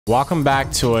Welcome back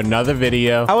to another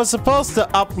video. I was supposed to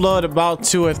upload about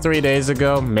 2 or 3 days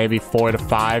ago, maybe 4 to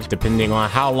 5, depending on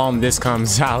how long this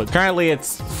comes out. Currently,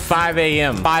 it's 5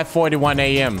 a.m., 5:41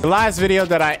 a.m. The last video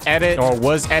that I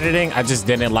was editing, I just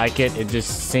didn't like it. It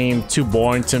just seemed too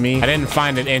boring to me. I didn't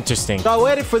find it interesting. So I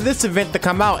waited for this event to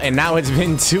come out, and now it's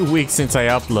been 2 weeks since I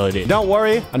uploaded. Don't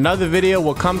worry, another video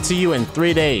will come to you in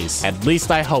 3 days. At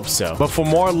least I hope so. But for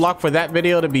more luck for that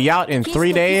video to be out in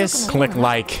 3 days, click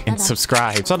like and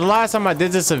subscribe. So the last time I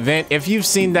did this event, if you've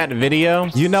seen that video,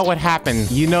 you know what happened.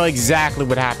 You know exactly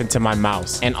what happened to my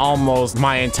mouse and almost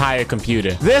my entire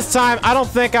computer. This time, I don't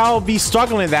think I'll be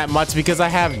struggling that much because I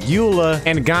have Eula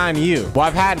and Ganyu. Well,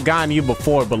 I've had Ganyu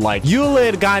before, but like Eula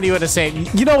and Ganyu are the same.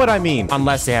 You know what I mean?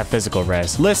 Unless they have physical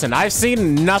res. Listen, I've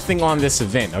seen nothing on this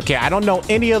event, okay? I don't know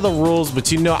any of the rules,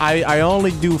 but you know, I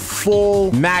only do full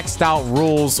maxed out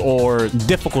rules or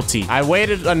difficulty. I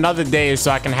waited another day so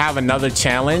I can have another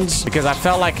challenge because I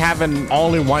felt like having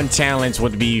only one challenge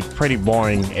would be pretty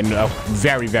boring in a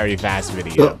very, very fast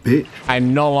video. I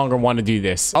no longer want to do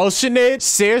this. Oceanid?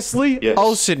 Seriously? Yes.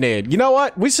 Oceanid. You know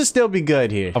what? We should still be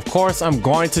good here. Of course, I'm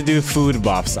going to do food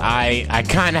buffs. I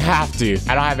kind of have to.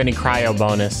 I don't have any cryo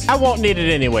bonus. I won't need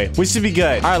it anyway. We should be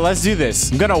good. All right, let's do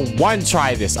this. I'm gonna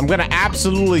one-try this. I'm gonna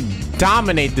absolutely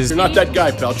dominate this. You're not that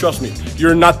guy, pal. Trust me.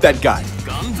 You're not that guy.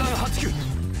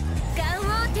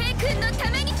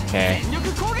 Okay.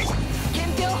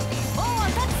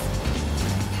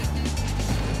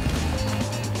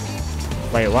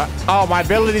 Wait, what? Oh, my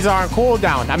abilities are on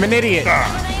cooldown. I'm an idiot.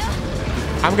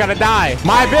 I'm gonna die.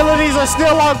 My abilities are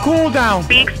still on cooldown.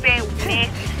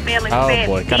 Oh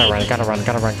boy, gotta run.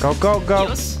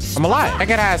 Go. I'm alive. I think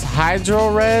it has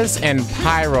Hydro Res and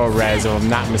Pyro Res, if I'm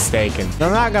not mistaken.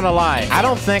 I'm not gonna lie. I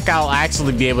don't think I'll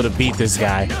actually be able to beat this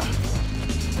guy.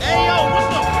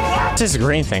 What's this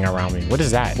green thing around me? What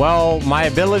is that? Well, my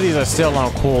abilities are still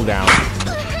on cooldown.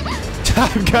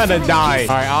 I'm gonna die.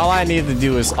 All right, all I need to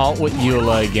do is ult with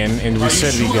Eula again, and we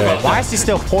should be good. Why is he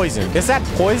still poison? Is that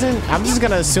poison? I'm just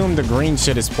gonna assume the green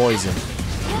shit is poison.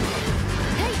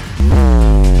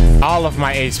 All of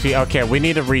my HP. Okay, we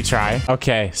need to retry.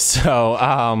 Okay, so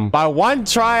by one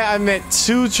try, I meant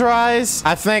 2 tries.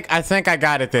 I think I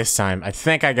got it this time. I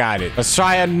think I got it. Let's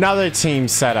try another team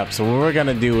setup. So what we're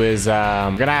gonna do is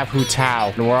we're gonna have Hu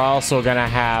Tao, and we're also gonna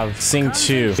have Sing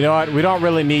Chu. You know what? We don't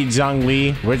really need Zhang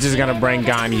Li. We're just gonna bring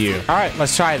Ganyu. All right,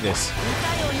 let's try this.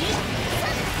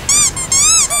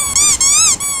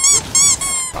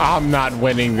 I'm not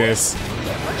winning this.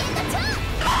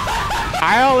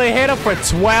 I only hit him for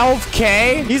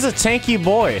 12K. He's a tanky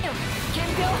boy.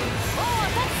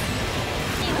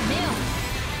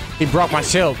 He broke my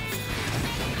shield.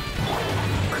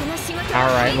 All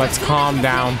right, let's calm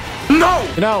down. No!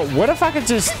 You know, what if I could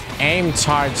just aim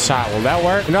charge shot? Will that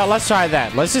work? No, let's try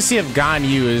that. Let's just see if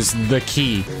Ganyu is the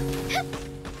key.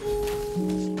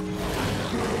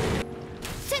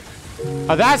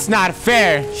 Oh, that's not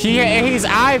fair. He's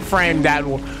I-framed that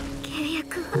one.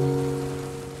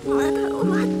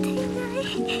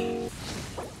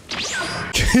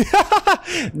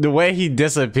 The way he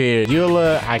disappeared.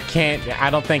 Eula, I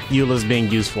don't think Eula's being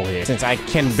useful here since I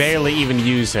can barely even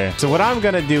use her. So what I'm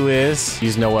gonna do is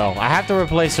use Noelle. I have to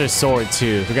replace her sword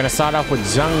too. We're gonna start off with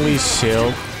Zhang Li's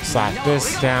shield. Slap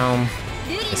this down.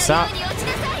 This up.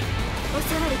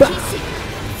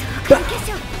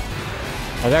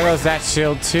 Oh, there goes that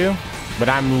shield too. But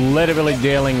I'm literally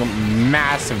dealing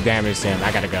massive damage to him.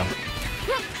 I gotta go.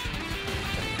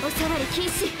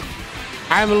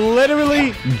 I'm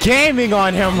literally gaming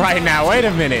on him right now. Wait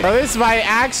a minute. So this might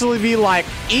actually be like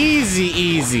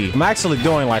easy. I'm actually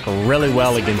doing like really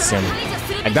well against him.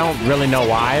 I don't really know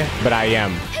why, but I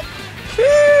am.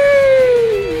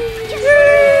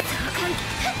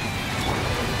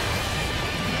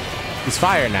 He's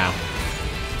fire now.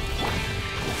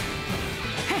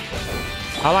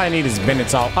 All I need is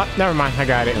Bennett's ult. Oh, never mind. I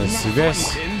got it. Let's do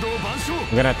this. I'm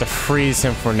gonna have to freeze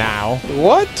him for now.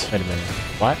 What? Wait a minute.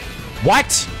 What?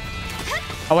 What?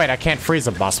 Oh, wait, I can't freeze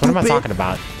a boss. What am I talking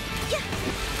about?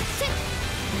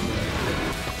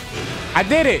 I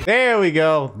did it. There we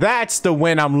go. That's the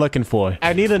win I'm looking for.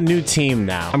 I need a new team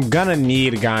now. I'm gonna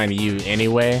need Ganyu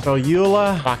anyway. So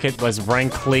Eula, fuck it. Let's bring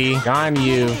Klee.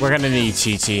 Ganyu. We're gonna need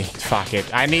Chi-Chi. Fuck it.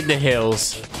 I need the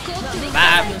hills. Do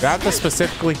I have to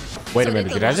specifically... Wait a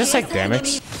minute. Did I just take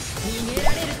damage?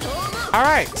 All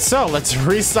right. So let's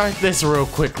restart this real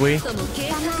quickly.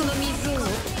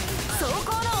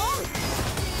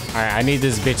 All right, I need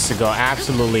this bitch to go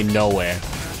absolutely nowhere.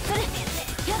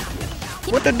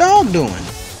 What the dog doing? And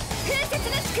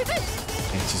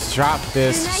just drop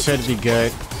this. Should be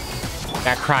good.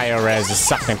 That cryo res is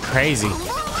something crazy.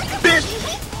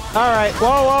 Alright. Whoa,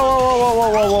 whoa, whoa, whoa,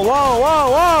 whoa, whoa, whoa, whoa,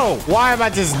 whoa, whoa! Why am I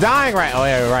just dying right? Oh,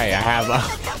 yeah, right. I have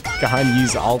go ahead and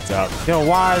use ult up. Yo,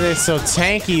 why are they so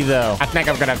tanky, though? I think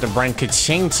I'm gonna have to bring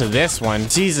Ka-ching to this one.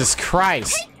 Jesus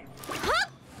Christ.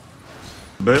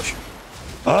 Bitch.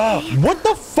 Oh, what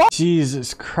the fuck?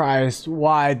 Jesus Christ,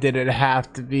 why did it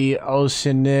have to be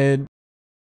Oceanid?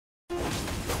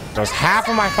 That was half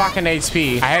of my fucking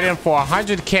HP. I hit him for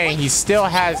 100k. He still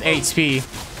has HP.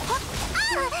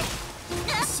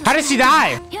 How did she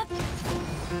die?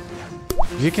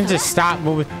 You can just stop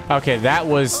moving. Okay, that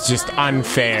was just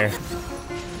unfair.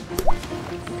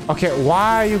 Okay,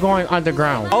 why are you going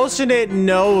underground? Oceanid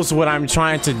knows what I'm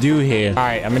trying to do here. All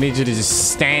right, I'm gonna need you to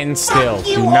just stand still.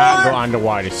 Do not go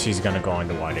underwater. She's gonna go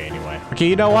underwater anyway. Okay,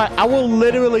 you know what? I will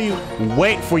literally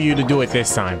wait for you to do it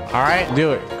this time. All right,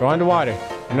 do it. Go underwater.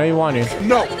 I know you want to.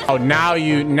 No. Oh, now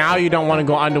you don't want to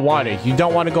go underwater. You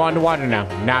don't want to go underwater now.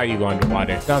 Now you go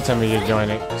underwater. Don't tell me you're doing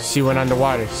it. She went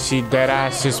underwater. She dead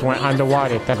ass just went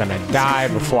underwater. They're gonna die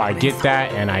before I get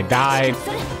that, and I died.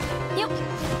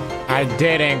 I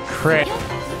didn't crit.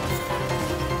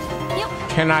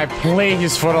 Can I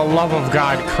please, for the love of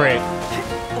God, crit?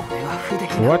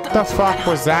 What the fuck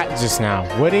was that just now?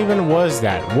 What even was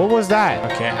that? What was that?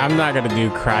 Okay, I'm not gonna do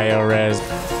cryo res.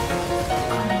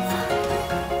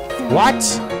 What?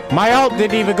 My ult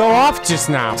didn't even go off just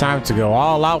now. Time to go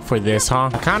all out for this, huh?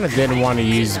 I kind of didn't want to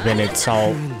use Bennett's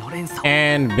ult.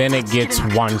 And Bennett gets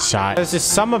one shot. There's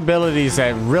just some abilities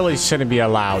that really shouldn't be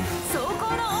allowed.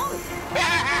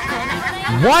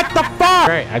 What the fuck?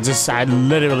 Great, I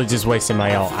literally just wasted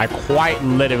my ult. I quite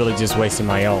literally just wasted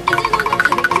my ult.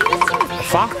 The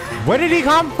fuck? Where did he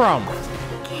come from?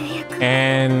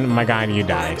 And my guy, you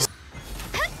dies.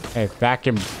 Hey, back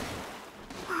in...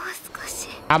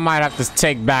 I might have to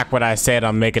take back what I said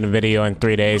on making a video in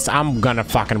 3 days. I'm gonna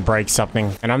fucking break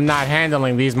something. And I'm not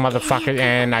handling these motherfuckers.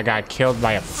 And I got killed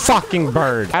by a fucking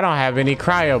bird. I don't have any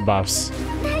cryo buffs.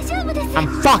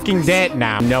 I'm fucking dead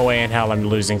now. No way in hell I'm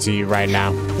losing to you right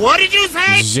now. What did you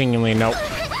say? Genuinely, nope.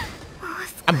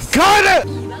 I'm gonna...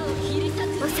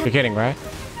 You're kidding, right?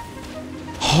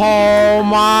 Oh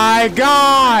my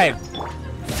god!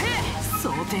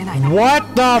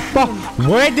 What the fuck?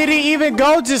 Where did he even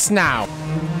go just now?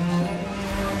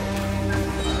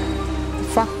 The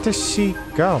fuck does she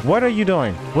go? What are you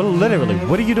doing? Well, literally,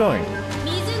 what are you doing?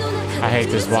 I hate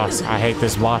this boss. I hate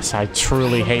this boss. I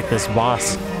truly hate this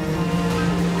boss.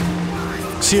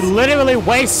 She literally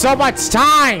wastes so much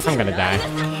time. I'm gonna die.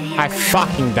 I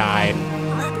fucking died.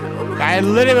 I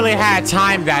literally had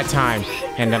time that time.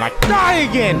 And then I die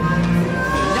again.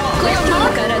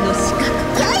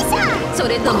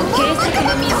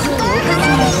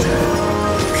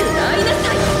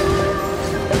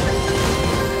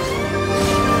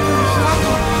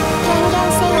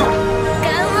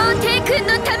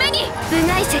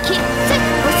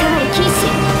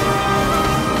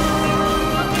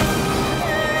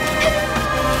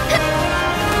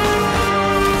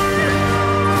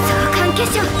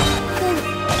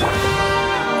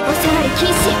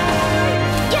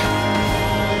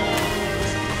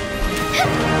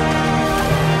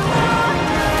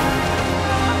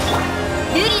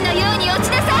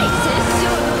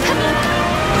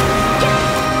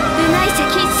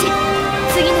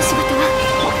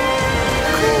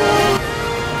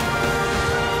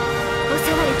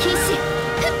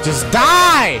 Just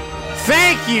die!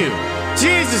 Thank you!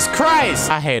 Jesus Christ!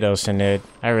 I hate Oceanid.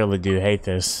 I really do hate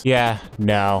this. Yeah,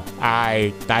 no.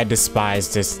 I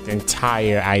despise this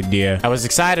entire idea. I was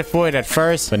excited for it at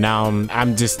first, but now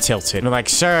I'm just tilted. I'm like,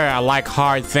 sure, I like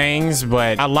hard things,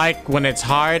 but I like when it's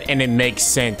hard and it makes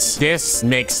sense. This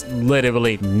makes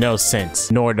literally no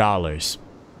sense, nor dollars.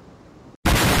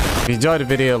 If you enjoyed the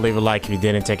video, leave a like. If you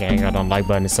didn't, take a hang out on the like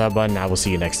button and sub button. I will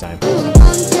see you next time.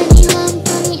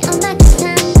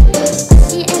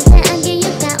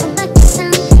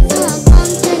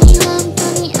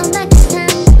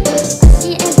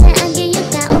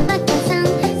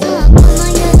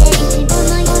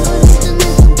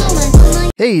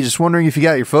 Hey, just wondering if you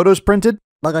got your photos printed?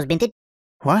 Logos minted?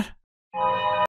 What?